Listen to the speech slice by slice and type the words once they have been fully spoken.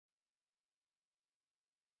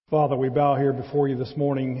Father, we bow here before you this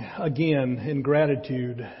morning again in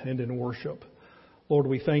gratitude and in worship. Lord,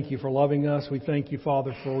 we thank you for loving us. We thank you,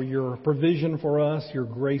 Father, for your provision for us, your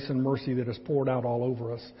grace and mercy that is poured out all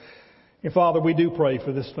over us. And Father, we do pray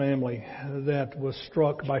for this family that was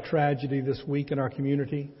struck by tragedy this week in our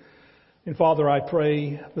community. And Father, I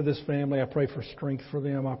pray for this family. I pray for strength for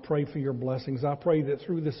them. I pray for your blessings. I pray that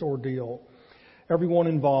through this ordeal, everyone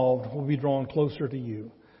involved will be drawn closer to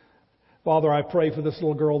you. Father, I pray for this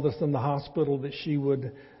little girl that's in the hospital that she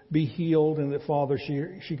would be healed and that, Father,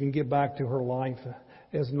 she can get back to her life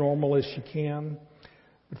as normal as she can.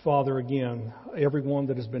 But Father, again, everyone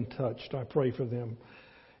that has been touched, I pray for them.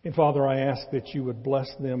 And Father, I ask that you would bless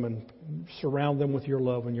them and surround them with your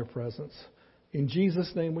love and your presence. In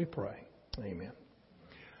Jesus' name we pray. Amen.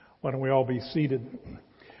 Why don't we all be seated?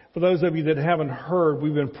 For those of you that haven't heard,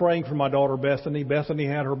 we've been praying for my daughter Bethany. Bethany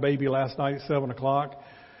had her baby last night at 7 o'clock.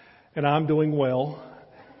 And I'm doing well.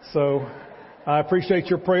 So I appreciate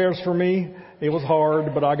your prayers for me. It was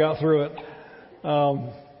hard, but I got through it.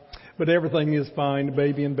 But everything is fine. The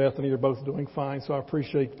baby and Bethany are both doing fine. So I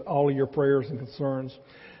appreciate all of your prayers and concerns.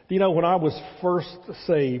 You know, when I was first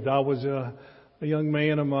saved, I was a young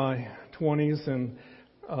man in my 20s and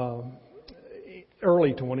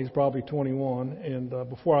early 20s, probably 21. And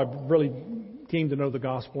before I really came to know the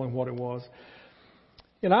gospel and what it was.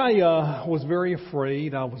 And I was very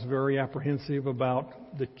afraid. I was very apprehensive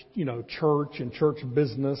about the, church and church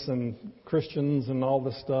business and Christians and all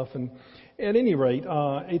this stuff. And at any rate,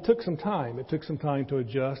 it took some time. It took some time to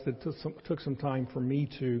adjust. It took some time for me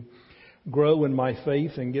to grow in my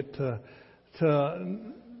faith and get to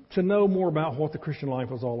know more about what the Christian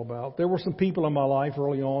life was all about. There were some people in my life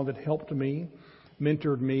early on that helped me,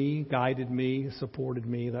 mentored me, guided me, supported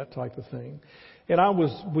me, that type of thing. And I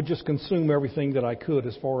would just consume everything that I could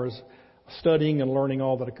as far as studying and learning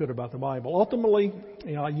all that I could about the Bible. Ultimately,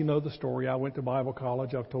 you know the story. I went to Bible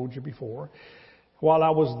college. I've told you before. While I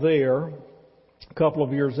was there, a couple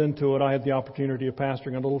of years into it, I had the opportunity of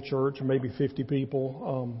pastoring a little church, maybe 50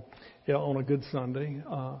 people on a good Sunday.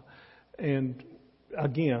 And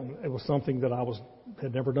again, it was something that I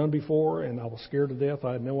had never done before, and I was scared to death.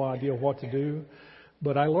 I had no idea what to do,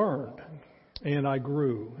 but I learned. And I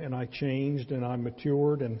grew, and I changed, and I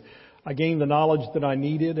matured, and I gained the knowledge that I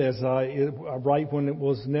needed right when it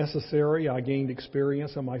was necessary. I gained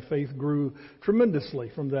experience, and my faith grew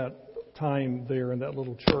tremendously from that time there in that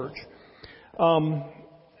little church.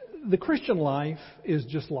 The Christian life is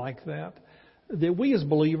just like that. That we as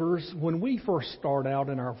believers, when we first start out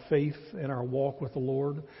in our faith and our walk with the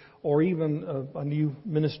Lord, or even a new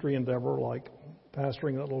ministry endeavor like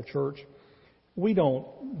pastoring that little church, we don't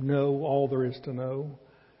know all there is to know,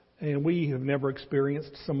 and we have never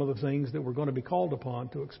experienced some of the things that we're going to be called upon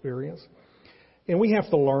to experience. And we have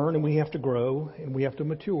to learn, and we have to grow, and we have to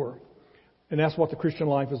mature. And that's what the Christian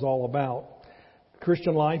life is all about. The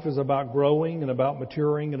Christian life is about growing and about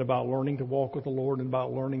maturing and about learning to walk with the Lord and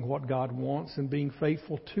about learning what God wants and being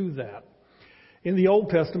faithful to that. In the Old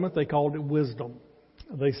Testament, they called it wisdom.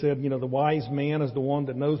 They said, the wise man is the one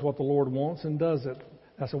that knows what the Lord wants and does it.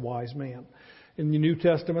 That's a wise man. In the New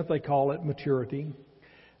Testament, they call it maturity.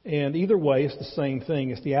 And either way, it's the same thing.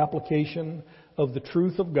 It's the application of the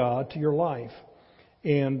truth of God to your life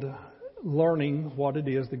and learning what it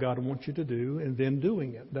is that God wants you to do and then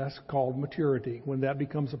doing it. That's called maturity, when that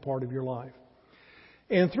becomes a part of your life.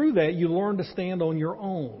 And through that, you learn to stand on your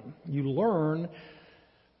own. You learn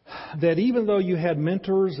that even though you had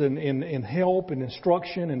mentors and help and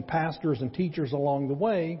instruction and pastors and teachers along the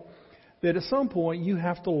way, that at some point you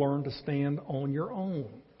have to learn to stand on your own.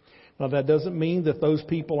 Now, that doesn't mean that those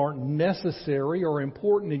people aren't necessary or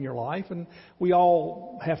important in your life, and we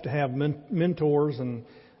all have to have mentors and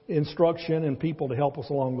instruction and people to help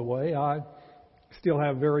us along the way. I still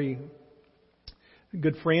have very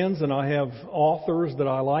good friends, and I have authors that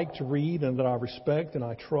I like to read and that I respect and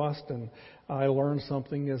I trust, and I learn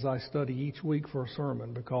something as I study each week for a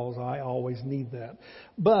sermon because I always need that.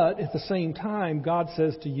 But at the same time, God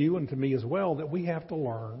says to you and to me as well that we have to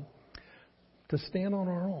learn to stand on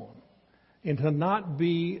our own and to not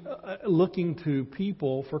be looking to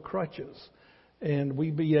people for crutches, and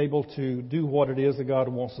we be able to do what it is that God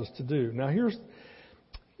wants us to do. Now, here's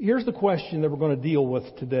the question that we're going to deal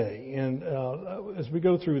with today. And as we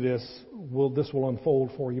go through this will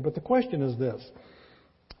unfold for you. But the question is this: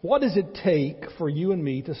 what does it take for you and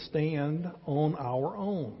me to stand on our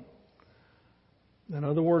own? In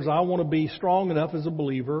other words, I want to be strong enough as a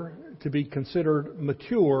believer to be considered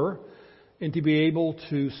mature and to be able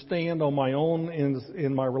to stand on my own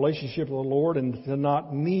in my relationship with the Lord and to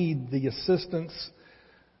not need the assistance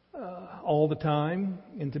all the time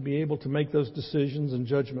and to be able to make those decisions and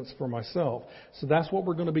judgments for myself. So that's what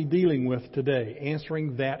we're going to be dealing with today,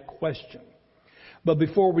 answering that question. But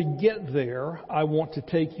before we get there, I want to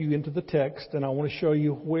take you into the text, and I want to show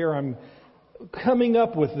you where I'm coming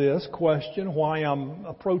up with this question, why I'm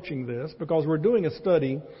approaching this, because we're doing a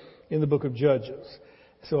study in the book of Judges.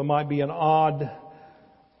 So it might be an odd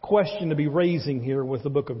question to be raising here with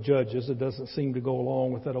the book of Judges. It doesn't seem to go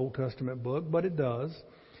along with that Old Testament book, but it does.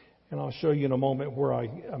 And I'll show you in a moment where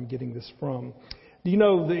I'm getting this from. Do you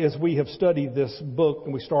know that as we have studied this book,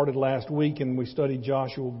 and we started last week and we studied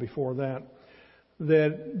Joshua before that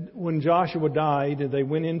when Joshua died, they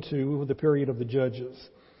went into the period of the Judges.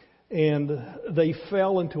 And they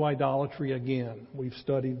fell into idolatry again. We've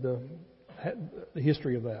studied the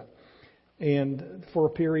history of that. And for a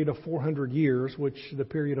period of 400 years, which the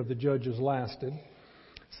period of the Judges lasted,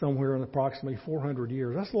 somewhere in approximately 400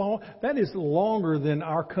 years. That's long. That is longer than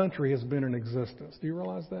our country has been in existence. Do you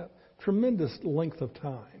realize that? Tremendous length of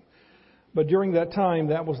time. But during that time,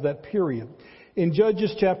 that was that period. In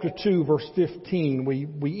Judges chapter 2, verse 15,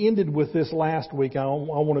 we ended with this last week. I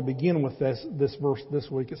want to begin with this verse this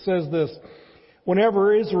week. It says this: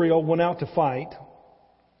 whenever Israel went out to fight,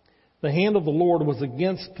 the hand of the Lord was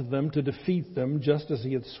against them to defeat them, just as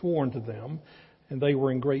he had sworn to them, and they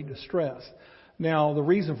were in great distress. Now, the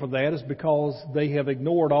reason for that is because they have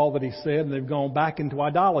ignored all that he said, and they've gone back into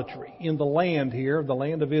idolatry. In the land here, the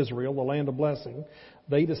land of Israel, the land of blessing,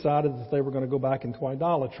 they decided that they were going to go back into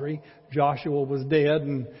idolatry. Joshua was dead,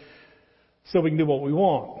 and so we can do what we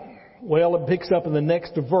want. Well, it picks up in the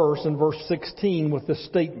next verse, in verse 16, with this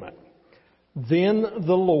statement. Then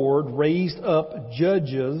the Lord raised up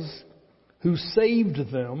judges who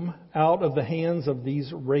saved them out of the hands of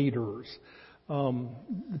these raiders.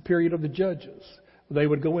 The period of the Judges. They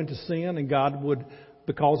would go into sin, and God would,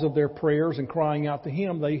 because of their prayers and crying out to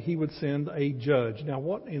Him, He would send a judge. Now,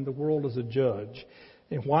 what in the world is a judge?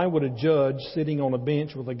 And why would a judge sitting on a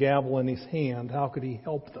bench with a gavel in his hand, how could he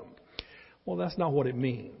help them? Well, that's not what it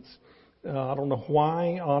means. I don't know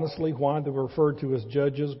why, honestly, why they were referred to as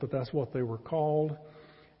judges, but that's what they were called.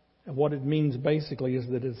 And what it means basically is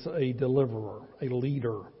that it's a deliverer, a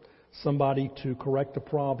leader, somebody to correct a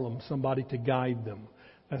problem, somebody to guide them.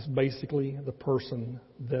 That's basically the person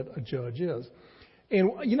that a judge is.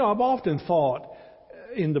 And, I've often thought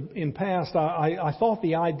in past, I thought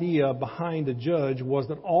the idea behind a judge was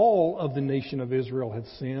that all of the nation of Israel had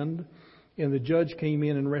sinned, and the judge came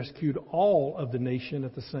in and rescued all of the nation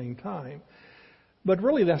at the same time. But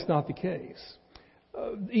really, that's not the case.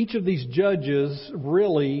 Each of these judges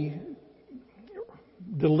really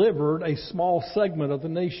delivered a small segment of the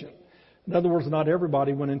nation. In other words, not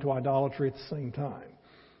everybody went into idolatry at the same time.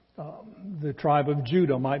 The tribe of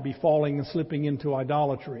Judah might be falling and slipping into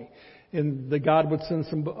idolatry. And that God would send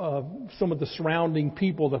some of the surrounding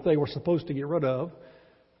people that they were supposed to get rid of,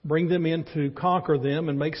 bring them in to conquer them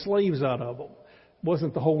and make slaves out of them. It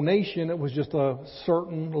wasn't the whole nation, it was just a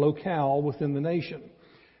certain locale within the nation.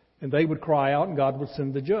 And they would cry out and God would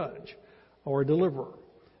send the judge or a deliverer.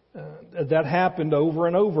 That happened over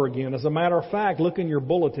and over again. As a matter of fact, look in your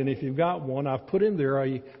bulletin if you've got one. I've put in there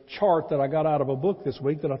a chart that I got out of a book this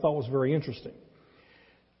week that I thought was very interesting.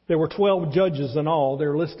 There were 12 judges in all.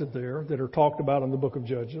 They're listed there that are talked about in the book of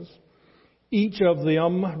Judges. Each of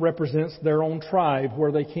them represents their own tribe,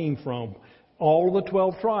 where they came from. All of the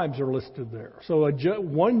 12 tribes are listed there. So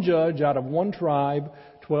one judge out of one tribe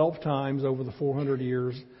 12 times over the 400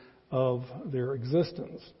 years of their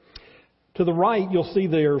existence. To the right, you'll see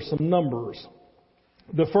there are some numbers.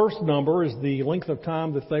 The first number is the length of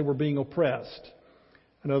time that they were being oppressed.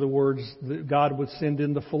 In other words, God would send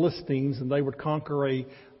in the Philistines and they would conquer a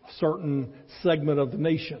certain segment of the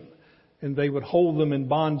nation. And they would hold them in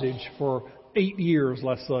bondage for 8 years,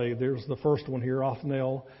 let's say. There's the first one here,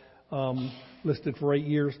 Othniel, listed for 8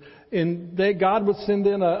 years. And God would send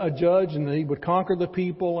in a judge and he would conquer the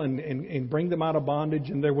people and bring them out of bondage,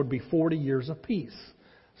 and there would be 40 years of peace.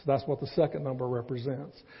 So that's what the second number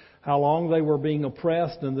represents. How long they were being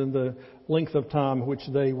oppressed, and then the length of time in which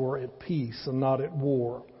they were at peace and not at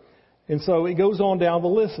war. And so it goes on down the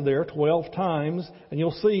list there 12 times, and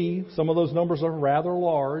you'll see some of those numbers are rather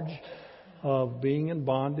large, of being in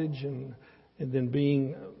bondage and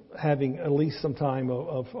then having at least some time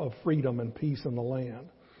of freedom and peace in the land.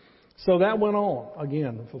 So that went on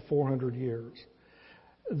again for 400 years.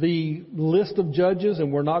 The list of judges,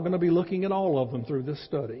 and we're not going to be looking at all of them through this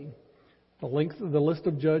study. The list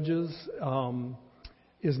of judges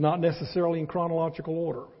is not necessarily in chronological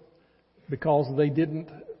order, because they didn't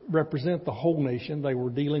represent the whole nation. They were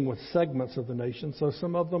dealing with segments of the nation, so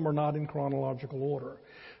some of them are not in chronological order.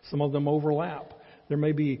 Some of them overlap. There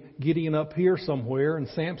may be Gideon up here somewhere and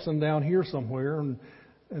Samson down here somewhere, and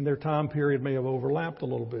their time period may have overlapped a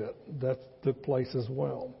little bit. That took place as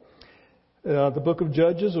well. The book of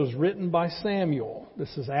Judges was written by Samuel.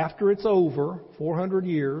 This is after it's over, 400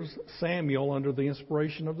 years. Samuel, under the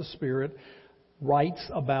inspiration of the Spirit, writes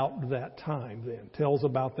about that time then, tells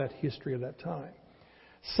about that history of that time.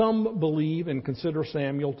 Some believe and consider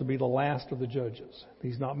Samuel to be the last of the judges.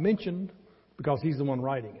 He's not mentioned because he's the one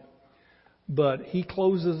writing it. But he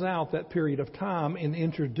closes out that period of time and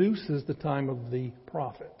introduces the time of the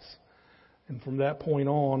prophets. And from that point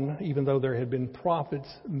on, even though there had been prophets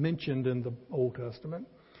mentioned in the Old Testament,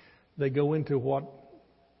 they go into what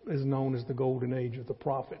is known as the golden age of the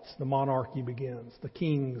prophets. The monarchy begins. The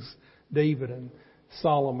kings, David and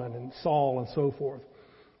Solomon and Saul and so forth.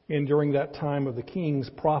 And during that time of the kings,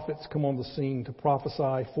 prophets come on the scene to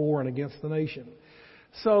prophesy for and against the nation.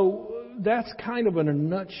 So that's kind of in a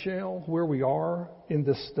nutshell where we are in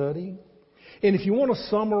this study. And if you want to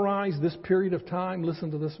summarize this period of time,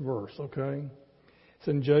 listen to this verse, okay? It's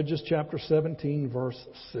in Judges chapter 17, verse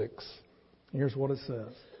 6. Here's what it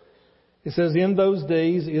says. It says, "In those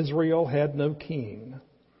days Israel had no king.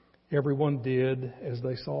 Everyone did as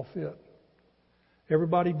they saw fit."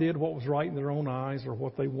 Everybody did what was right in their own eyes or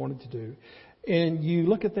what they wanted to do. And you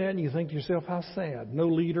look at that and you think to yourself, how sad. No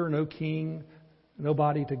leader, no king,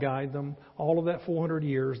 nobody to guide them. All of that 400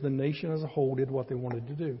 years, the nation as a whole did what they wanted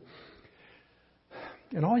to do.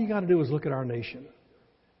 And all you got to do is look at our nation,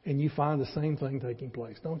 and you find the same thing taking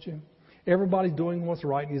place, don't you? Everybody's doing what's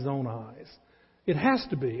right in his own eyes. It has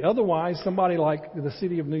to be. Otherwise, somebody like the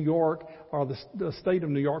city of New York or the state of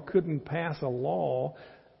New York couldn't pass a law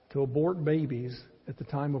to abort babies at the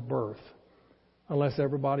time of birth unless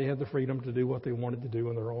everybody had the freedom to do what they wanted to do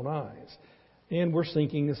in their own eyes. And we're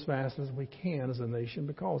sinking as fast as we can as a nation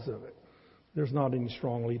because of it. There's not any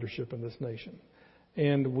strong leadership in this nation.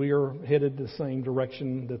 And we are headed the same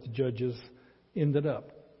direction that the judges ended up.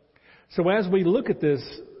 So as we look at this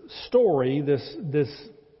story, this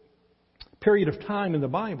period of time in the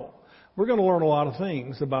Bible, we're going to learn a lot of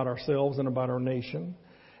things about ourselves and about our nation.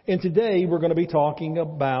 And today we're going to be talking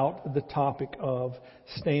about the topic of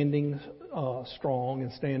standing strong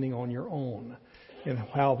and standing on your own, and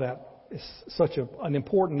how that is such an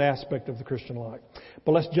important aspect of the Christian life.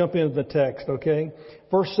 But let's jump into the text, okay?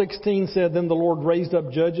 Verse 16 said, "Then the Lord raised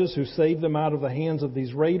up judges who saved them out of the hands of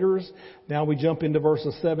these raiders." Now we jump into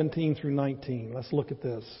verses 17 through 19. Let's look at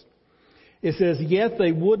this. It says, "Yet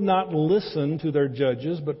they would not listen to their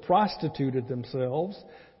judges, but prostituted themselves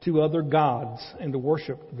to other gods and to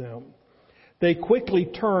worship them. They quickly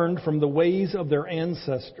turned from the ways of their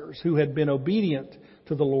ancestors who had been obedient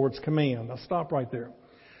to the Lord's command." Now stop right there.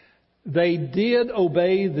 They did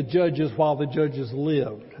obey the judges while the judges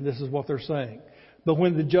lived. This is what they're saying. But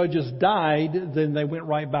when the judges died, then they went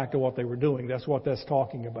right back to what they were doing. That's what that's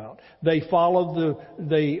talking about. They took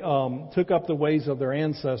up the ways of their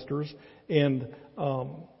ancestors, and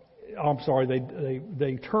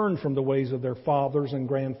they turned from the ways of their fathers and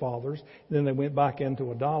grandfathers. And then they went back into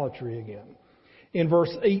idolatry again. In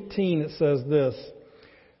verse 18, it says this: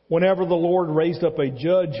 "Whenever the Lord raised up a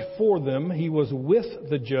judge for them, he was with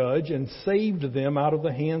the judge and saved them out of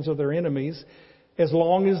the hands of their enemies as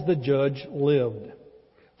long as the judge lived.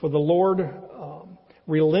 For the Lord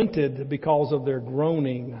relented because of their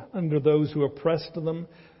groaning under those who oppressed them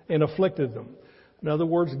and afflicted them." In other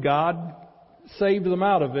words, God saved them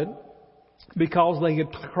out of it because they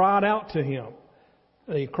had cried out to Him.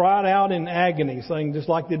 They cried out in agony, saying, just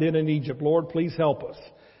like they did in Egypt, "Lord, please help us."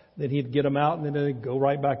 Then He'd get them out, and then they'd go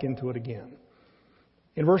right back into it again.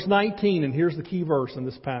 In verse 19, and here's the key verse in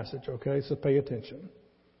this passage, okay, so pay attention.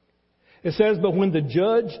 It says, "But when the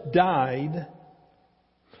judge died,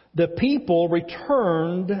 the people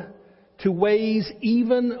returned to ways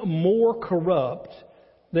even more corrupt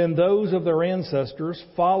than those of their ancestors,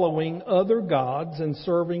 following other gods and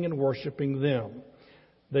serving and worshiping them.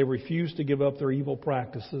 They refused to give up their evil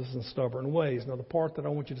practices and stubborn ways." Now the part that I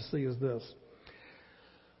want you to see is this.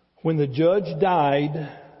 When the judge died,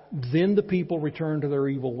 then the people returned to their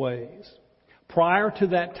evil ways. Prior to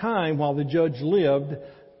that time, while the judge lived,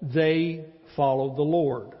 they followed the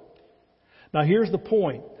Lord. Now here's the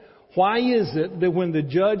point. Why is it that when the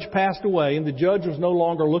judge passed away and the judge was no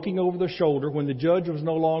longer looking over their shoulder, when the judge was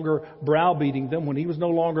no longer browbeating them, when he was no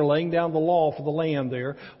longer laying down the law for the land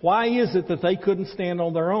there, why is it that they couldn't stand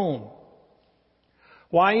on their own?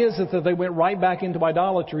 Why is it that they went right back into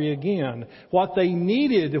idolatry again? What they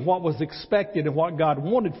needed and what was expected and what God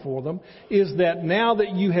wanted for them is that now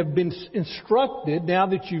that you have been instructed, now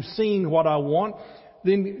that you've seen what I want,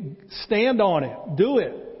 then stand on it. Do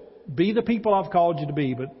it. Be the people I've called you to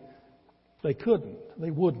be. But They couldn't.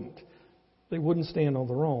 They wouldn't. They wouldn't stand on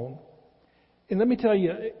their own. And let me tell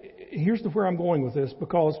you, here's where I'm going with this,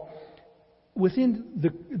 because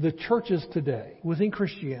within the churches today, within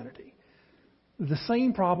Christianity, the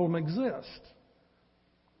same problem exists.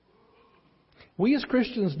 We as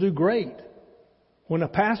Christians do great when a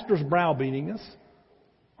pastor's browbeating us,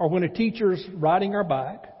 or when a teacher's riding our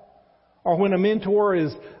back, or when a mentor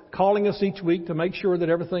is calling us each week to make sure that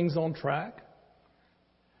everything's on track.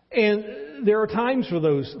 And there are times for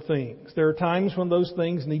those things. There are times when those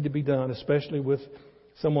things need to be done, especially with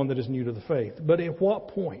someone that is new to the faith. But at what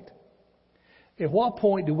point? At what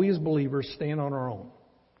point do we as believers stand on our own?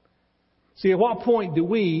 See, at what point do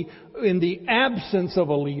we, in the absence of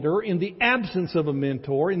a leader, in the absence of a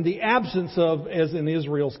mentor, in the absence of, as in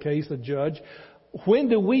Israel's case, a judge, when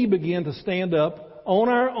do we begin to stand up on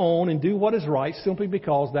our own and do what is right simply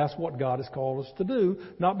because that's what God has called us to do,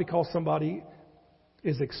 not because somebody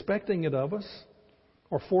is expecting it of us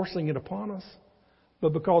or forcing it upon us,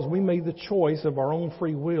 but because we made the choice of our own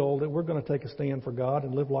free will that we're going to take a stand for God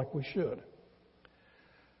and live like we should.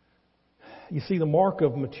 You see, the mark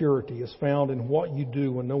of maturity is found in what you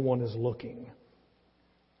do when no one is looking.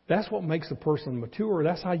 That's what makes a person mature.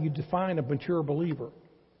 That's how you define a mature believer.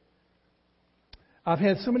 I've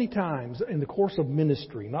had so many times in the course of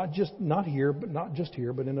ministry, not just here,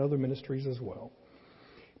 but in other ministries as well.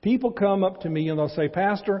 People come up to me and they'll say,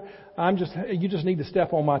 Pastor, you just need to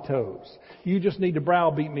step on my toes. You just need to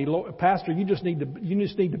browbeat me. Pastor, you just need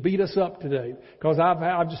to beat us up today because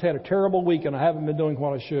I've just had a terrible week and I haven't been doing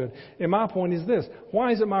what I should. And my point is this: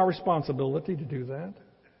 why is it my responsibility to do that?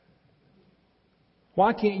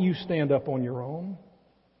 Why can't you stand up on your own?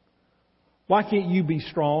 Why can't you be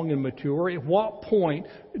strong and mature? At what point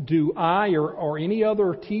do I or any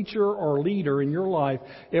other teacher or leader in your life,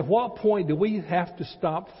 at what point do we have to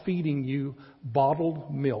stop feeding you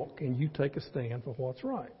bottled milk and you take a stand for what's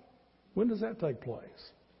right? When does that take place?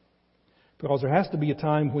 Because there has to be a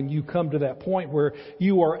time when you come to that point where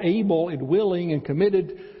you are able and willing and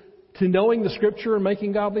committed to knowing the Scripture and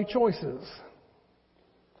making godly choices.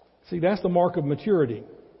 See, that's the mark of maturity.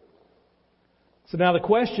 So now the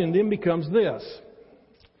question then becomes this: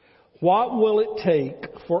 what will it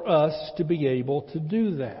take for us to be able to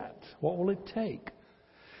do that? What will it take?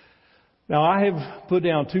 Now I have put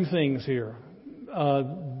down two things here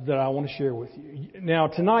that I want to share with you. Now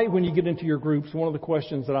tonight when you get into your groups, one of the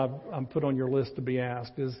questions that I've put on your list to be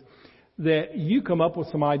asked is that you come up with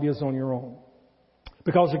some ideas on your own.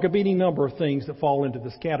 Because there could be any number of things that fall into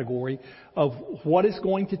this category of what it's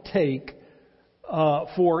going to take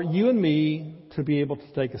for you and me to be able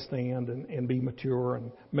to take a stand and be mature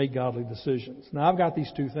and make godly decisions. Now, I've got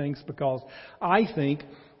these two things because I think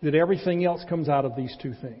that everything else comes out of these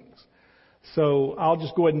two things. So I'll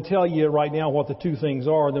just go ahead and tell you right now what the two things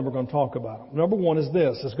are, and then we're going to talk about them. Number one is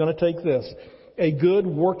this. It's going to take this: a good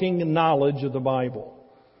working knowledge of the Bible.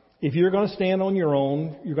 If you're going to stand on your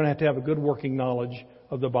own, you're going to have a good working knowledge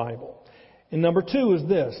of the Bible. And number two is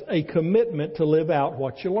this: a commitment to live out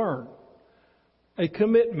what you learn. A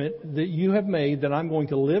commitment that you have made that I'm going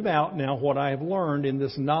to live out now what I have learned in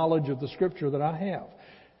this knowledge of the Scripture that I have.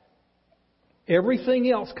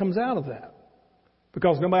 Everything else comes out of that.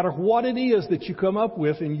 Because no matter what it is that you come up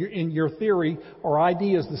with in your theory or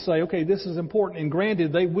ideas to say, okay, this is important, and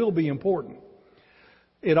granted, they will be important,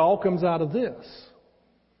 it all comes out of this.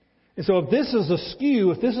 And so if this is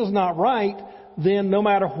askew, if this is not right, then no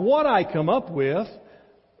matter what I come up with,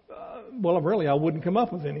 I wouldn't come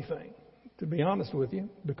up with anything, to be honest with you.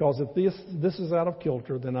 Because if this is out of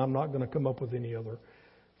kilter, then I'm not going to come up with any other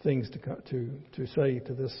things to say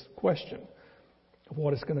to this question of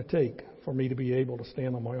what it's going to take for me to be able to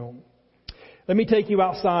stand on my own. Let me take you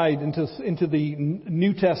outside into the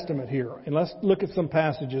New Testament here, and let's look at some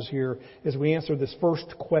passages here as we answer this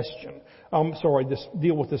first question.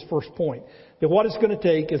 Deal with this first point. That what it's going to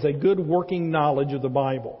take is a good working knowledge of the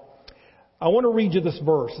Bible. I want to read you this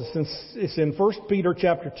verse. It's in 1 Peter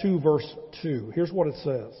chapter 2, verse 2. Here's what it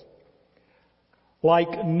says.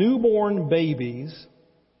 Like newborn babies,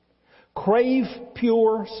 crave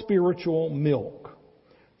pure spiritual milk,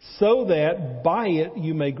 so that by it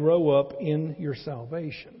you may grow up in your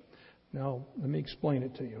salvation. Now, let me explain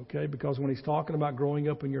it to you, okay? Because when he's talking about growing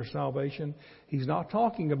up in your salvation, he's not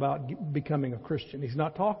talking about becoming a Christian. He's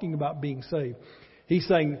not talking about being saved. He's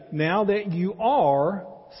saying, now that you are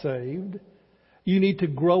saved, you need to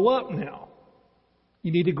grow up now.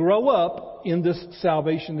 You need to grow up in this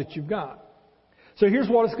salvation that you've got. So here's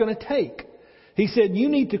what it's going to take. He said, you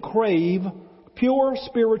need to crave pure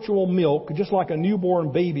spiritual milk, just like a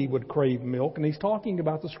newborn baby would crave milk. And he's talking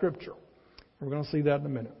about the Scripture. We're going to see that in a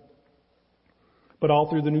minute. But all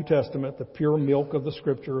through the New Testament, the pure milk of the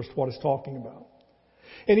Scripture is what it's talking about.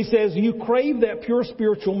 And he says, you crave that pure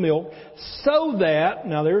spiritual milk so that,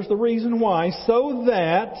 now there's the reason why, so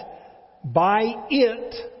that by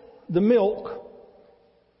it, the milk,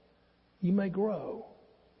 you may grow.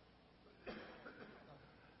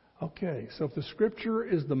 Okay, so if the Scripture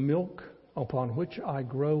is the milk upon which I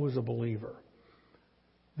grow as a believer,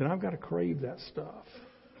 then I've got to crave that stuff.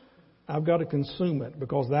 I've got to consume it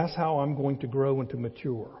because that's how I'm going to grow and to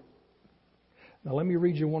mature. Now let me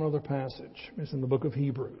read you one other passage. It's in the book of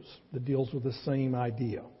Hebrews that deals with the same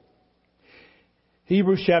idea.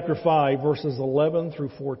 Hebrews chapter 5, verses 11 through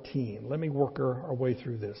 14. Let me work our way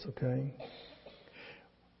through this, okay?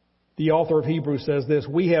 The author of Hebrews says this,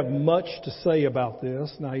 we have much to say about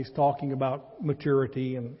this. Now he's talking about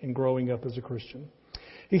maturity and growing up as a Christian.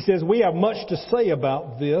 He says, we have much to say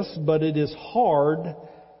about this, but it is hard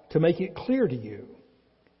to make it clear to you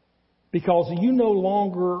because you no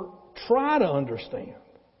longer try to understand.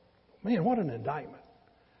 Man, what an indictment.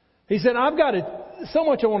 He said, I've got so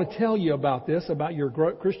much I want to tell you about this, about your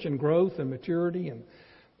Christian growth and maturity. And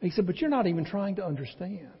he said, but you're not even trying to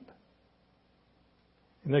understand.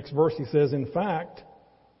 The next verse he says, in fact,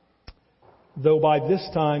 though by this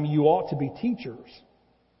time you ought to be teachers,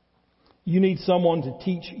 you need someone to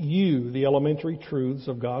teach you the elementary truths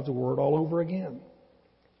of God's Word all over again.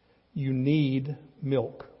 You need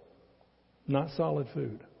milk, not solid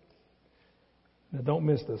food. Now don't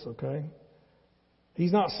miss this, okay?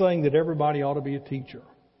 He's not saying that everybody ought to be a teacher.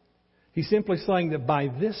 He's simply saying that by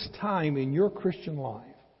this time in your Christian life,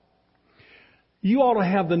 you ought to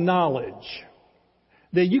have the knowledge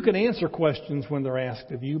that you can answer questions when they're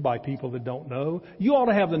asked of you by people that don't know. You ought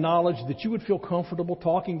to have the knowledge that you would feel comfortable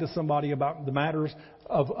talking to somebody about the matters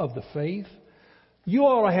of the faith. You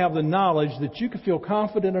ought to have the knowledge that you can feel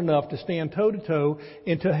confident enough to stand toe-to-toe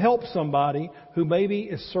and to help somebody who maybe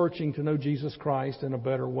is searching to know Jesus Christ in a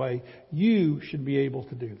better way. You should be able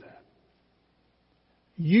to do that.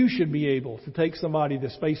 You should be able to take somebody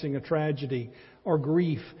that's facing a tragedy or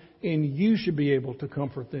grief, and you should be able to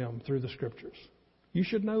comfort them through the Scriptures. You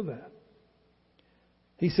should know that.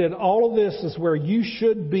 He said all of this is where you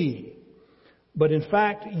should be. But in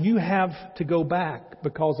fact, you have to go back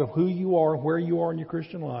because of who you are, where you are in your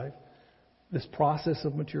Christian life, this process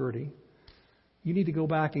of maturity. You need to go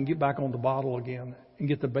back and get back on the bottle again and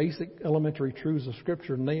get the basic elementary truths of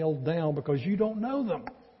Scripture nailed down because you don't know them.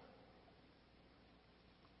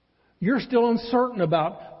 You're still uncertain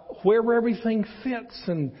about where everything fits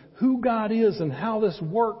and who God is and how this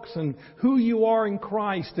works and who you are in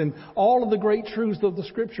Christ and all of the great truths of the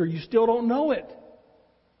Scripture. You still don't know it.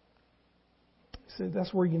 He said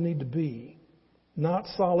that's where you need to be. Not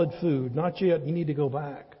solid food. Not yet. You need to go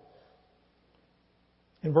back.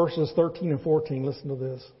 In verses 13 and 14, listen to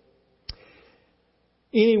this.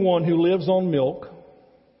 Anyone who lives on milk,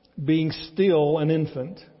 being still an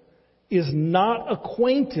infant, is not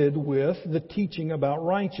acquainted with the teaching about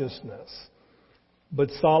righteousness.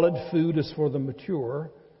 But solid food is for the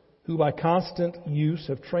mature, who by constant use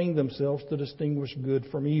have trained themselves to distinguish good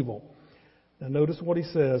from evil. Now notice what he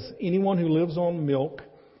says. Anyone who lives on milk,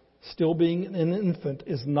 still being an infant,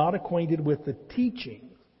 is not acquainted with the teaching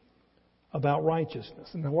about righteousness.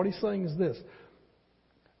 And what he's saying is this.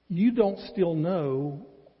 You don't still know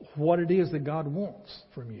what it is that God wants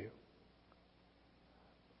from you.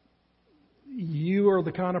 You are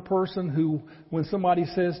the kind of person who, when somebody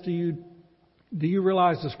says to you, do you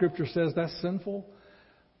realize the Scripture says that's sinful?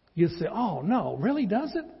 You say, oh, no, really,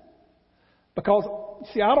 does it? Because,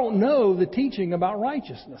 see, I don't know the teaching about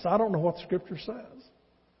righteousness. I don't know what the Scripture says.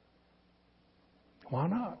 Why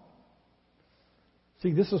not?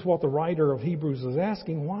 See, this is what the writer of Hebrews is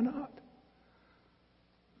asking. Why not?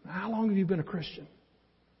 How long have you been a Christian?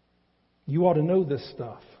 You ought to know this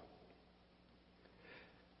stuff.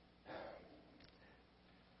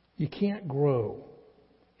 You can't grow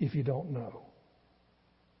if you don't know.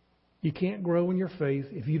 You can't grow in your faith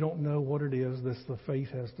if you don't know what it is that the faith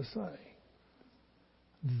has to say.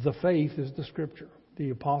 The faith is the Scripture,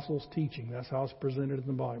 the apostles' teaching. That's how it's presented in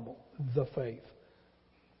the Bible. The faith.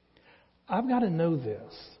 I've got to know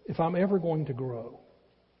this if I'm ever going to grow.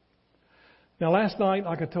 Now, last night,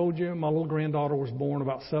 like I told you, my little granddaughter was born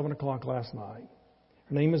about 7 o'clock last night.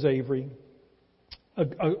 Her name is Avery.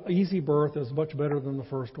 An easy birth is much better than the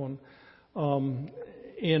first one.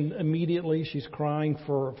 And immediately she's crying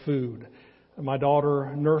for food. My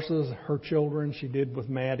daughter nurses her children. She did with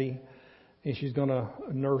Maddie. And she's going to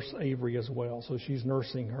nurse Avery as well. So she's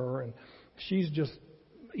nursing her. And she's just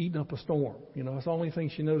eating up a storm. You know, it's the only thing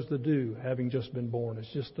she knows to do, having just been born.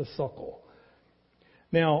 It's just to suckle.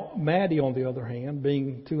 Now, Maddie, on the other hand,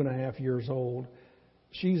 being 2.5 years old,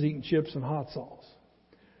 she's eating chips and hot sauce.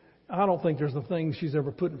 I don't think there's a thing she's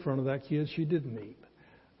ever put in front of that kid she didn't eat.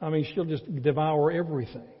 I mean, she'll just devour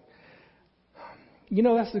everything. You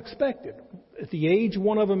know, that's expected. At the age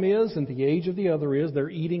one of them is and the age of the other is, they're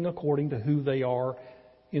eating according to who they are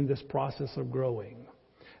in this process of growing.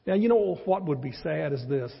 Now, you know what would be sad is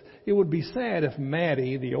this. It would be sad if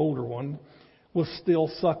Maddie, the older one, was still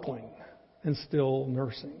suckling and still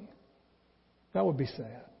nursing. That would be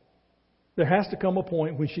sad. There has to come a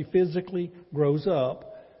point when she physically grows up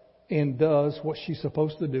and does what she's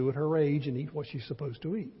supposed to do at her age and eat what she's supposed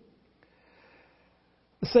to eat.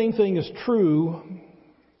 The same thing is true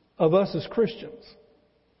of us as Christians.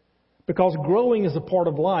 Because growing is a part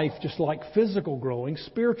of life, just like physical growing,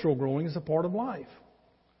 spiritual growing is a part of life.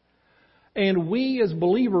 And we as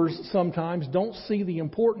believers sometimes don't see the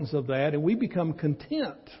importance of that, and we become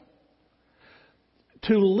content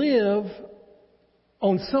to live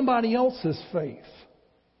on somebody else's faith.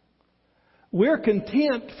 We're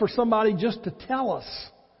content for somebody just to tell us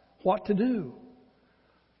what to do.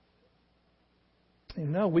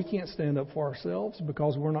 And no, we can't stand up for ourselves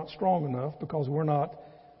because we're not strong enough, because we're not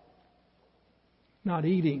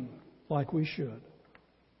eating like we should.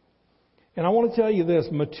 And I want to tell you this,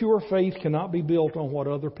 mature faith cannot be built on what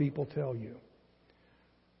other people tell you.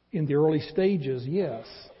 In the early stages, yes.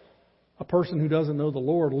 A person who doesn't know the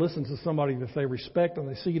Lord listens to somebody that they respect and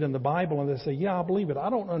they see it in the Bible and they say, yeah, I believe it. I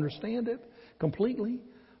don't understand it completely,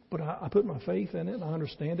 but I put my faith in it and I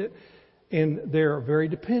understand it. And they're very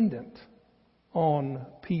dependent on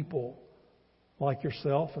people like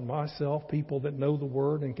yourself and myself, people that know the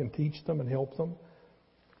Word and can teach them and help them.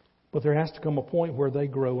 But there has to come a point where they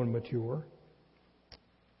grow and mature.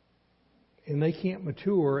 And they can't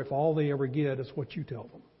mature if all they ever get is what you tell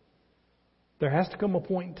them. There has to come a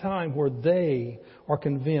point in time where they are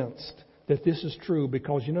convinced that this is true,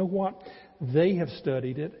 because you know what? They have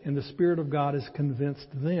studied it and the Spirit of God has convinced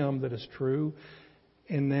them that it's true.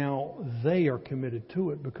 And now they are committed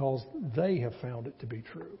to it because they have found it to be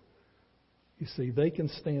true. You see, they can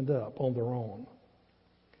stand up on their own.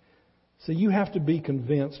 So you have to be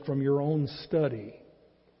convinced from your own study,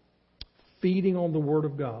 feeding on the Word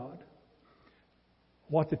of God,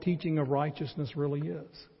 what the teaching of righteousness really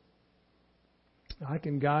is. I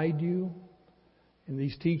can guide you, and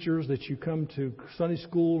these teachers that you come to Sunday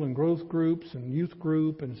school and growth groups and youth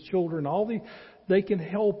group and children, they can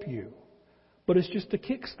help you. But it's just a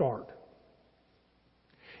kickstart.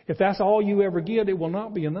 If that's all you ever get, it will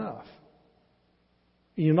not be enough.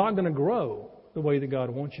 You're not going to grow the way that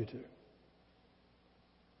God wants you to.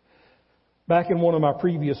 Back in one of my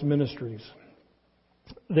previous ministries,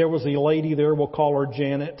 there was a lady there, we'll call her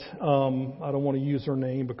Janet. I don't want to use her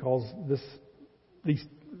name because these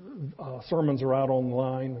sermons are out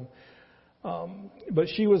online. But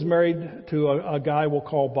she was married to a guy we'll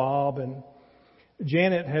call Bob, and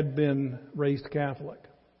Janet had been raised Catholic.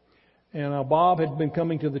 And Bob had been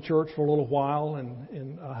coming to the church for a little while,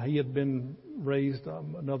 and he had been raised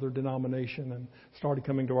another denomination and started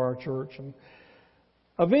coming to our church. And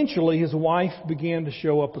eventually his wife began to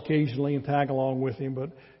show up occasionally and tag along with him,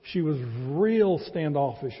 but she was real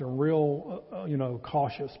standoffish and real,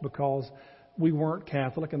 cautious because we weren't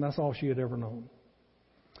Catholic, and that's all she had ever known.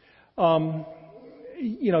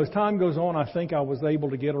 As time goes on, I think I was able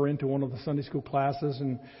to get her into one of the Sunday school classes,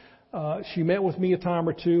 and she met with me a time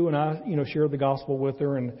or two, and I, shared the gospel with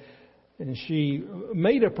her, and she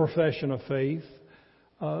made a profession of faith.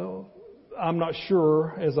 I'm not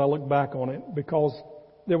sure as I look back on it, because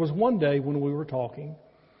there was one day when we were talking,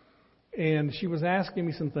 and she was asking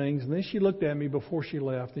me some things, and then she looked at me before she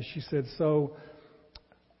left, and she said, "So,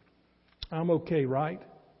 I'm okay, right?"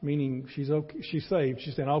 Meaning she's okay, she's saved.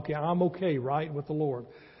 She said, "Okay, I'm okay, right, with the Lord."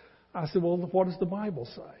 I said, "Well, what does the Bible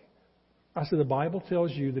say?" I said, "The Bible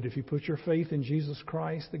tells you that if you put your faith in Jesus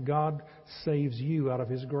Christ, that God saves you out of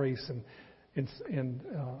His grace, and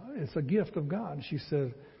it's a gift of God." And she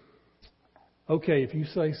said, "Okay, if you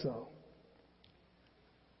say so."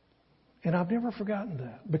 And I've never forgotten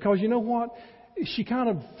that, because you know what? She kind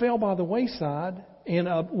of fell by the wayside,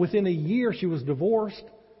 and within a year she was divorced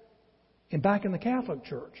and back in the Catholic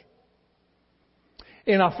Church.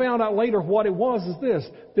 And I found out later what it was is this,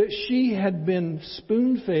 that she had been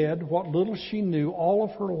spoon-fed what little she knew all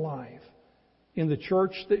of her life in the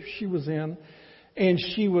church that she was in, and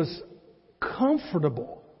she was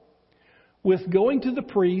comfortable with going to the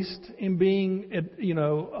priest and being,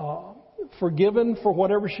 forgiven for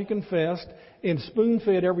whatever she confessed, and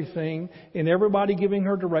spoon-fed everything, and everybody giving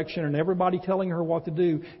her direction, and everybody telling her what to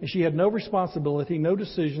do, and she had no responsibility, no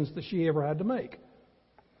decisions that she ever had to make.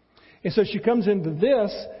 And so she comes into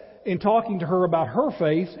this, in talking to her about her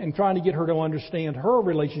faith and trying to get her to understand her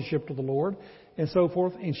relationship to the Lord and so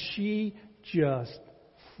forth. And she just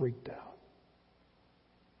freaked out.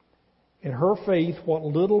 And her faith, what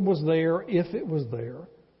little was there, if it was there,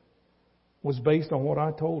 was based on what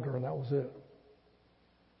I told her, and that was it.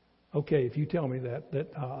 Okay, if you tell me that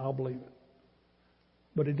I'll believe it.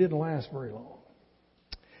 But it didn't last very long.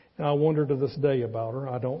 And I wonder to this day about her.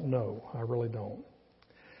 I don't know. I really don't.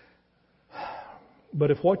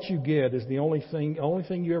 But if what you get is the only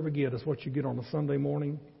thing you ever get is what you get on a Sunday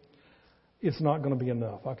morning, it's not going to be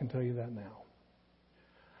enough. I can tell you that now.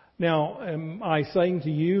 Now, am I saying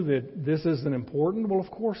to you that this isn't important? Well,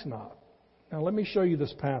 of course not. Now, let me show you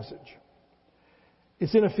this passage.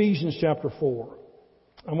 It's in Ephesians chapter 4.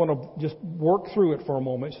 I'm going to just work through it for a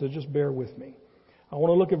moment, so just bear with me. I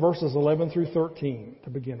want to look at verses 11 through 13 to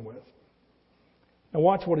begin with. Now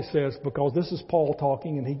watch what it says, because this is Paul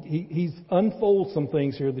talking, and he unfolds some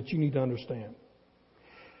things here that you need to understand.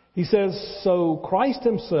 He says, "So Christ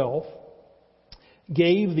himself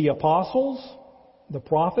gave the apostles, the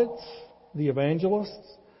prophets, the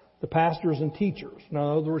evangelists, the pastors and teachers."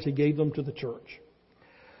 Now, in other words, he gave them to the church,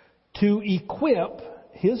 "to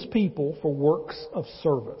equip his people for works of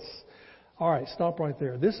service." All right, stop right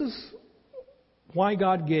there. This is why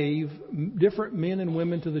God gave different men and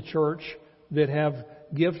women to the church that have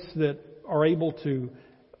gifts that are able to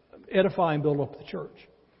edify and build up the church.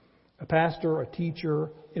 A pastor, a teacher,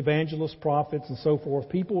 evangelists, prophets, and so forth,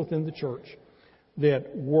 people within the church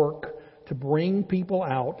that work to bring people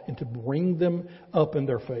out and to bring them up in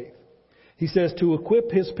their faith. He says to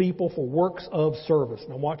equip his people for works of service.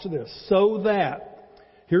 Now watch this. So that,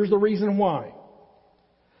 here's the reason why.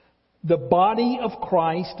 The body of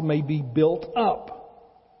Christ may be built up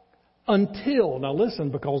until, now listen,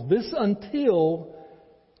 because this until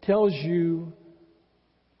tells you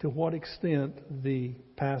to what extent the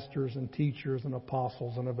pastors and teachers and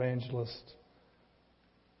apostles and evangelists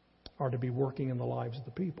are to be working in the lives of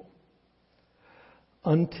the people.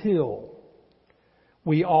 Until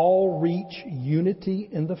we all reach unity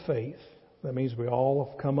in the faith. That means we all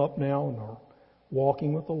have come up now and are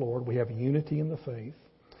walking with the Lord. We have unity in the faith.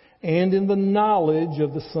 And in the knowledge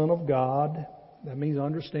of the Son of God. That means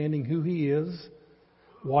understanding who He is,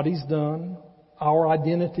 what He's done, our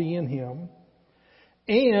identity in Him.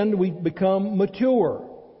 And we become mature,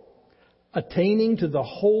 attaining to the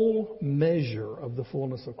whole measure of the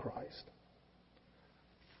fullness of Christ.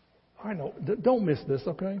 I know, don't miss this,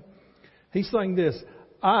 okay? He's saying this.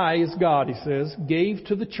 I, as God, he says, gave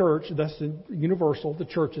to the church, that's universal, the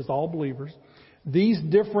church is all believers, these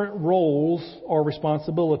different roles or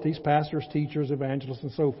responsibilities, pastors, teachers, evangelists,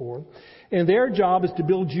 and so forth. And their job is to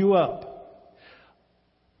build you up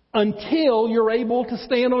until you're able to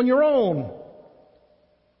stand on your own.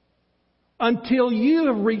 Until you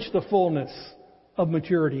have reached the fullness of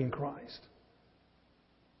maturity in Christ.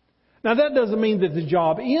 Now that doesn't mean that the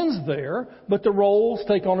job ends there, but the roles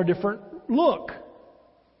take on a different look.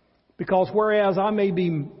 Because whereas I may be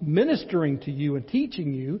ministering to you and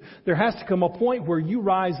teaching you, there has to come a point where you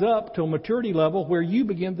rise up to a maturity level where you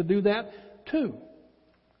begin to do that too.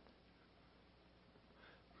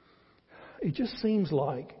 It just seems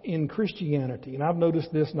like in Christianity, and I've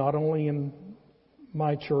noticed this not only in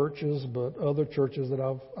my churches but other churches that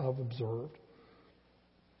I've observed,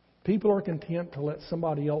 people are content to let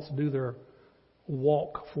somebody else do their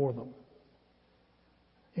walk for them.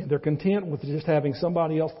 And they're content with just having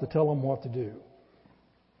somebody else to tell them what to do.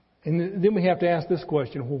 And then we have to ask this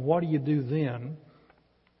question, well, what do you do then?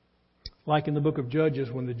 Like in the book of Judges,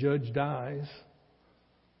 when the judge dies,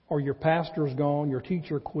 or your pastor's gone, your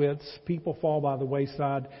teacher quits, people fall by the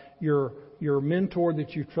wayside, your mentor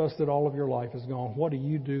that you trusted all of your life is gone. What do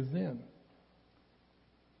you do then?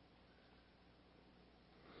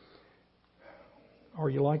 Are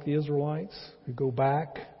you like the Israelites who go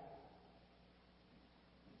back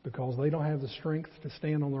because they don't have the strength to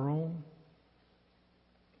stand on their own?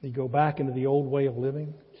 They go back into the old way of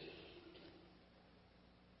living.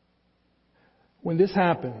 When this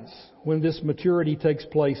happens, when this maturity takes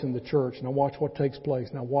place in the church, now watch what takes place.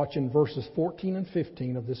 Now watch in verses 14 and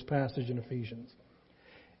 15 of this passage in Ephesians.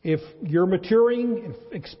 If you're maturing and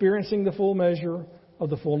experiencing the full measure of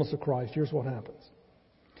the fullness of Christ, here's what happens.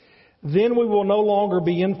 Then we will no longer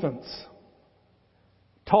be infants,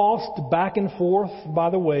 tossed back and forth by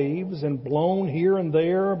the waves and blown here and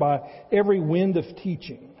there by every wind of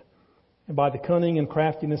teaching and by the cunning and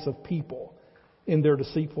craftiness of people in their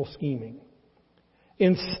deceitful scheming.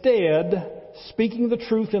 Instead, speaking the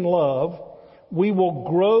truth in love, we will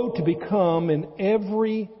grow to become in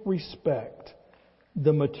every respect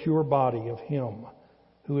the mature body of Him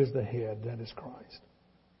who is the head, that is Christ.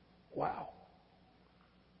 Wow.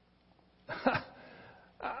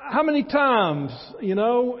 How many times,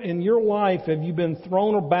 in your life have you been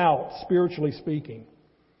thrown about, spiritually speaking,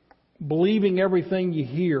 believing everything you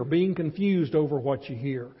hear, being confused over what you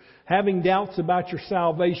hear, having doubts about your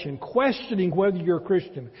salvation, questioning whether you're a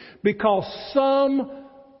Christian, because some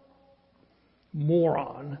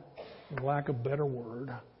moron, for lack of a better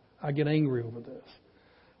word, I get angry over this,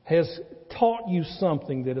 has taught you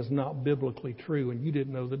something that is not biblically true and you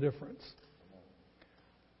didn't know the difference.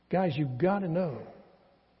 Guys, you've got to know.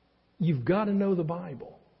 You've got to know the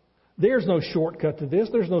Bible. There's no shortcut to this.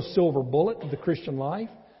 There's no silver bullet to the Christian life.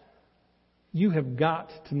 You have got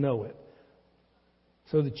to know it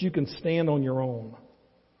so that you can stand on your own.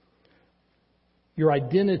 Your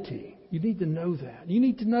identity, you need to know that. You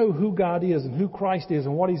need to know who God is and who Christ is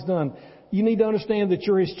and what He's done. You need to understand that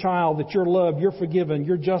you're His child, that you're loved, you're forgiven,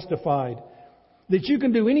 you're justified. That you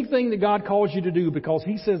can do anything that God calls you to do because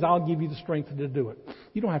He says, I'll give you the strength to do it.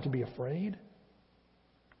 You don't have to be afraid.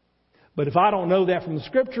 But if I don't know that from the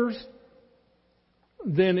Scriptures,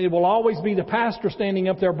 then it will always be the pastor standing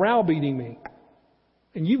up there browbeating me.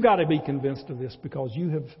 And you've got to be convinced of this because you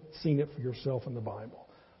have seen it for yourself in the Bible.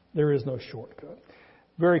 There is no shortcut.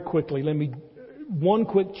 Very quickly, one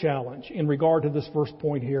quick challenge in regard to this first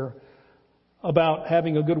point here about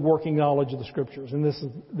having a good working knowledge of the Scriptures. And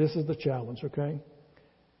this is the challenge, okay?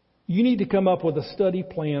 You need to come up with a study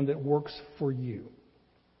plan that works for you.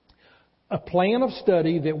 A plan of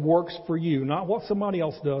study that works for you, not what somebody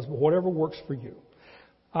else does, but whatever works for you.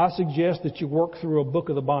 I suggest that you work through a book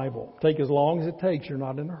of the Bible. Take as long as it takes. You're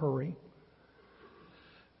not in a hurry.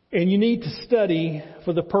 And you need to study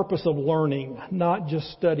for the purpose of learning, not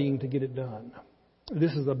just studying to get it done.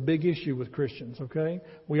 This is a big issue with Christians, okay?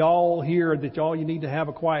 We all hear that you need to have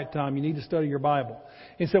a quiet time. You need to study your Bible.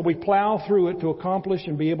 And so we plow through it to accomplish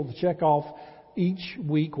and be able to check off each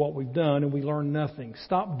week what we've done, and we learn nothing.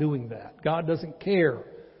 Stop doing that. God doesn't care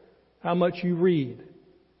how much you read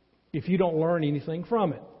if you don't learn anything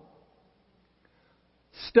from it.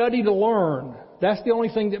 Study to learn. That's the only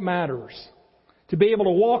thing that matters. To be able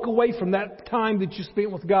to walk away from that time that you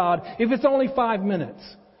spent with God, if it's only 5 minutes.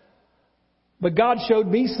 But God showed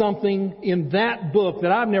me something in that book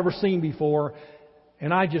that I've never seen before,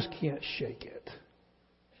 and I just can't shake it.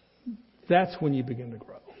 That's when you begin to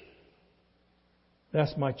grow.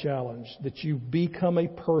 That's my challenge, that you become a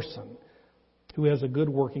person who has a good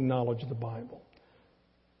working knowledge of the Bible.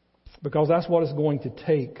 Because that's what it's going to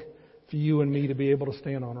take for you and me to be able to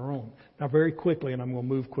stand on our own. Now, very quickly, and I'm going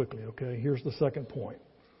to move quickly, okay? Here's the second point.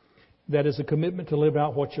 That is a commitment to live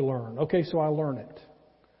out what you learn. Okay, so I learn it.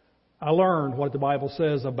 I learned what the Bible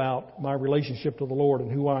says about my relationship to the Lord and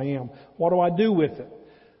who I am. What do I do with it?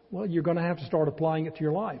 Well, you're going to have to start applying it to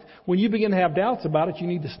your life. When you begin to have doubts about it, you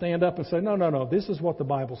need to stand up and say, no, this is what the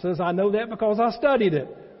Bible says. I know that because I studied it.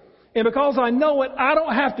 And because I know it, I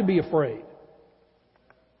don't have to be afraid.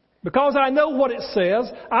 Because I know what it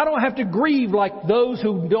says, I don't have to grieve like those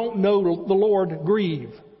who don't know the Lord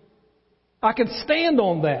grieve. I can stand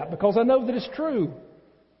on that because I know that it's true.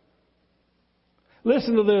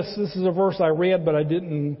 Listen to this. This is a verse I read but I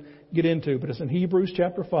didn't get into. But it's in Hebrews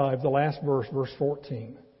chapter 5, the last verse, verse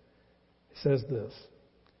 14. It says this.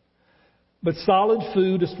 But solid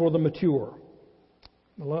food is for the mature.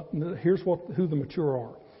 Here's who the mature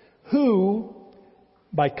are. Who,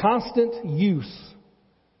 by constant use,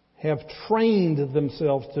 have trained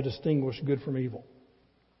themselves to distinguish good from evil.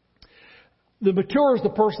 The mature is the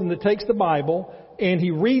person that takes the Bible and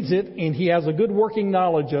he reads it and he has a good working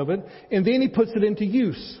knowledge of it, and then he puts it into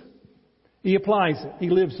use. He applies it. He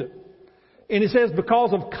lives it. And it says,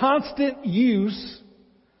 because of constant use,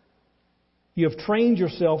 you have trained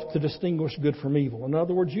yourself to distinguish good from evil. In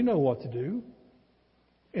other words, you know what to do.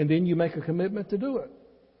 And then you make a commitment to do it.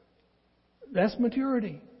 That's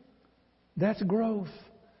maturity. That's growth.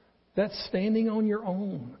 That's standing on your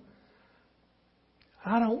own.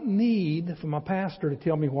 I don't need for my pastor to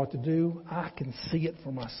tell me what to do. I can see it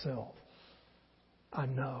for myself. I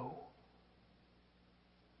know.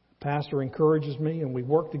 The pastor encourages me and we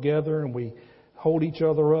work together and we hold each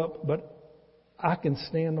other up, but I can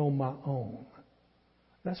stand on my own.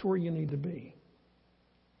 That's where you need to be.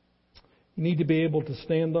 You need to be able to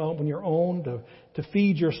stand on your own, to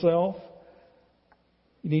feed yourself.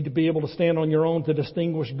 You need to be able to stand on your own to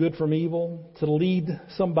distinguish good from evil, to lead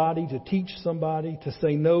somebody, to teach somebody, to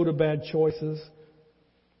say no to bad choices,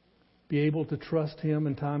 be able to trust Him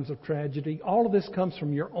in times of tragedy. All of this comes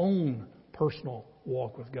from your own personal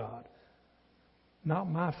walk with God. Not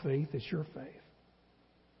my faith, it's your faith.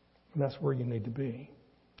 And that's where you need to be.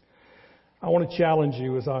 I want to challenge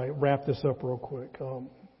you as I wrap this up real quick.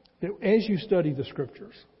 That as you study the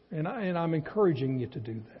Scriptures, And I'm encouraging you to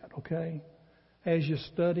do that, okay? As you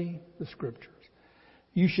study the Scriptures,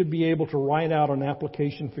 you should be able to write out an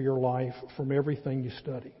application for your life from everything you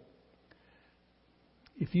study.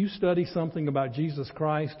 If you study something about Jesus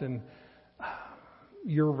Christ and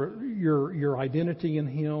your identity in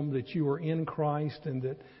Him, that you are in Christ and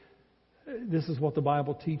that this is what the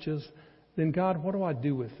Bible teaches, then God, what do I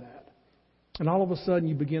do with that? And all of a sudden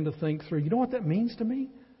you begin to think through, you know what that means to me?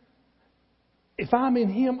 If I'm in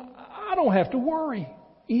Him, I don't have to worry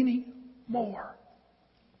anymore.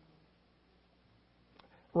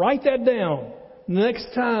 Write that down. Next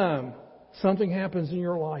time something happens in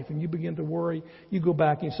your life and you begin to worry, you go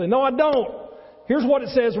back and you say, no, I don't. Here's what it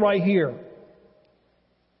says right here.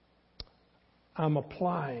 I'm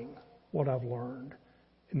applying what I've learned,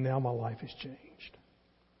 and now my life has changed.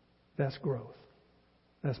 That's growth.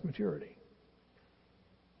 That's maturity.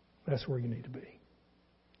 That's where you need to be.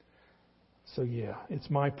 So yeah, it's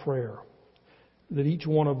my prayer that each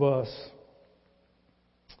one of us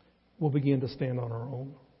will begin to stand on our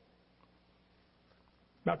own.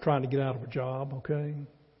 I'm not trying to get out of a job, okay?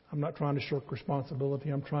 I'm not trying to shirk responsibility.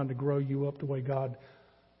 I'm trying to grow you up the way God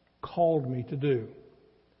called me to do.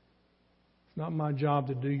 It's not my job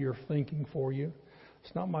to do your thinking for you.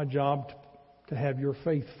 It's not my job to have your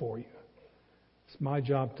faith for you. It's my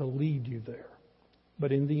job to lead you there.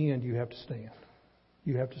 But in the end, you have to stand.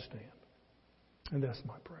 You have to stand. And that's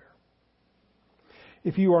my prayer.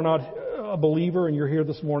 If you are not a believer and you're here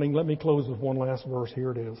this morning, let me close with one last verse.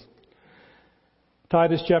 Here it is.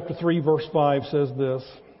 Titus chapter 3 verse 5 says this.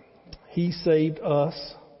 He saved us,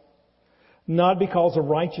 not because of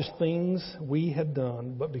righteous things we had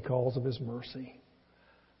done, but because of His mercy.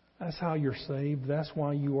 That's how you're saved. That's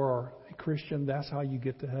why you are a Christian. That's how you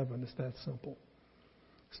get to heaven. It's that simple.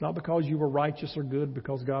 It's not because you were righteous or good,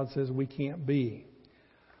 because God says we can't be.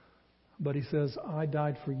 But He says, I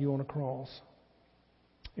died for you on a cross.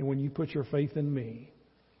 And when you put your faith in me,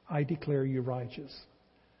 I declare you righteous.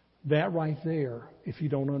 That right there, if you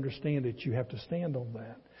don't understand it, you have to stand on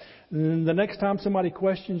that. And the next time somebody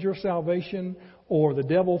questions your salvation, or the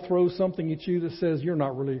devil throws something at you that says you're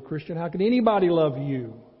not really a Christian, how can anybody love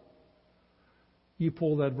you? You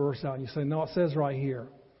pull that verse out and you say, no, it says right here,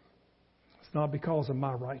 it's not because of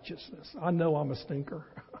my righteousness. I know I'm a stinker.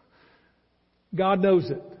 God knows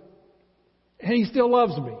it. And He still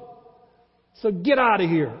loves me. So get out of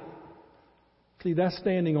here. See, that's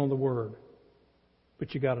standing on the Word.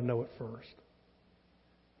 But you got to know it first.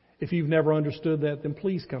 If you've never understood that, then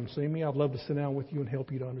please come see me. I'd love to sit down with you and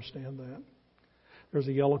help you to understand that. There's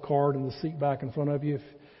a yellow card in the seat back in front of you. If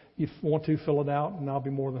you want to, fill it out, and I'll be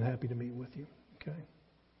more than happy to meet with you. Okay?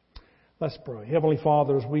 Let's pray. Heavenly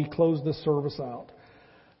Father, as we close this service out,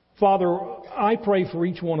 Father, I pray for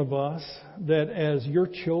each one of us that as your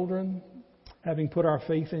children, having put our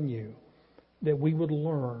faith in you, that we would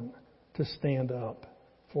learn to stand up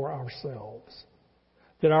for ourselves.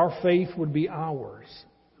 That our faith would be ours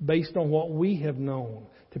based on what we have known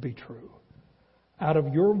to be true. Out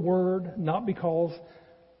of your word, not because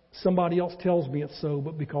somebody else tells me it's so,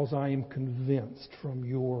 but because I am convinced from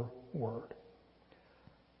your word.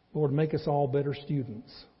 Lord, make us all better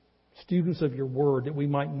students. Students of your word, that we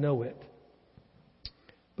might know it.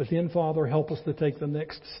 But then, Father, help us to take the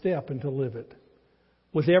next step and to live it.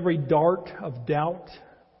 With every dart of doubt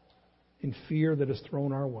and fear that is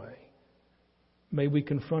thrown our way, may we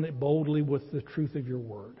confront it boldly with the truth of your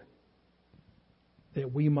word,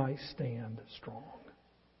 that we might stand strong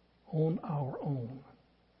on our own.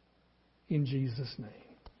 In Jesus' name.